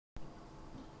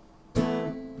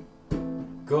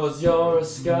'Cause you're a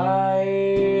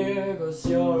sky, 'cause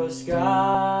you're a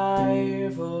sky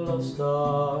full of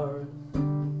stars.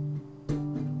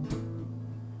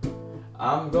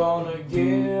 I'm gonna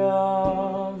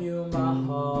give you my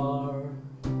heart.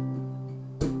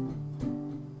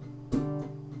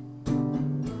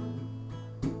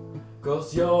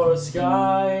 Cause you're a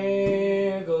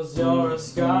sky, 'cause you're a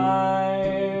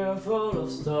sky full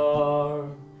of stars.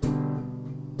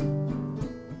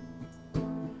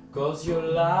 'Cause you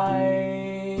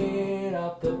light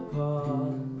up the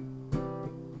path.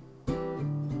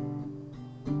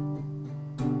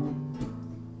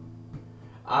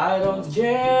 I don't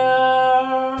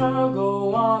care,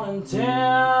 go on and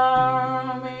tear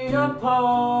me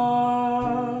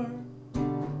apart.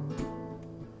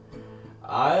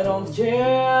 I don't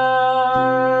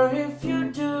care if you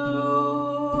do.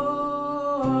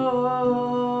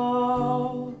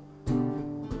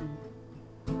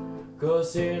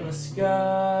 'Cause in a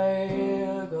sky,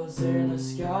 'cause in a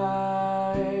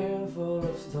sky full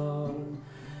of stars,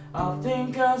 I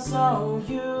think I saw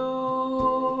you.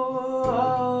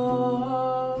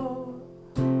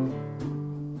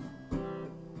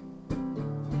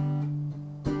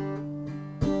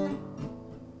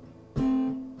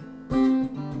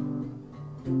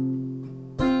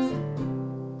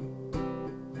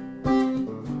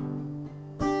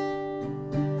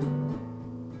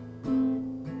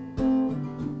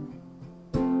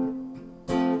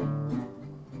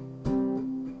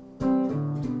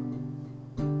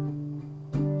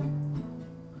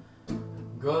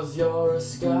 Cause you're a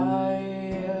sky,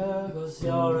 'cause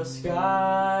you're a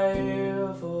sky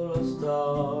full of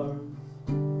stars.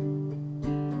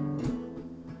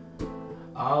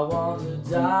 I want to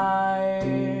die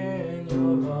in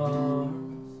your arms.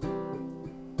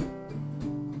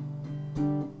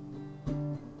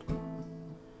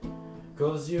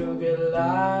 'Cause you get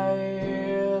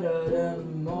lighter the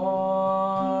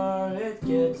more it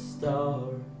gets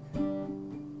dark.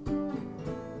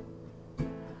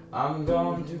 I'm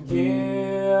going to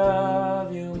give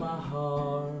you my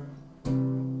heart.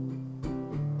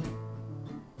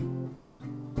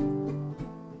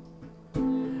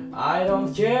 I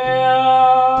don't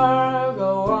care,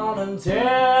 go on and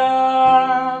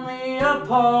tear me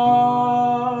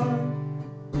apart.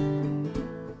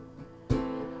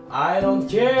 I don't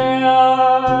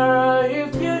care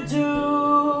if you do.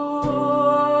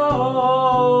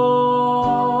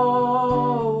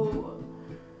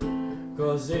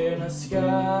 'Cause in a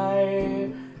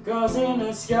sky, 'cause in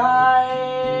a sky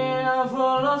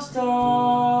full of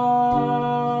stars,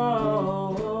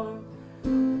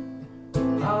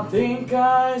 I think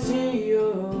I see you.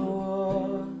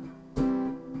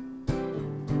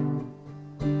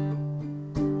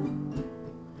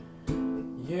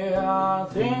 Yeah, I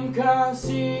think I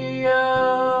see you.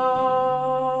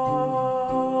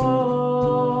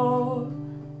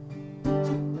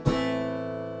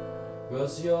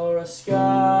 'Cause you're a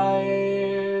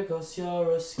sky, 'cause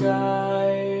you're a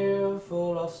sky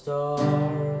full of stars.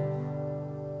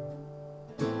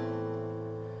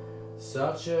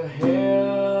 Such a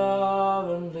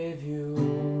heavenly view.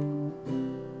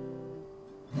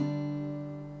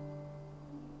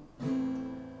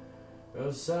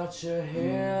 Such a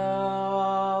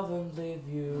heavenly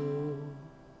view.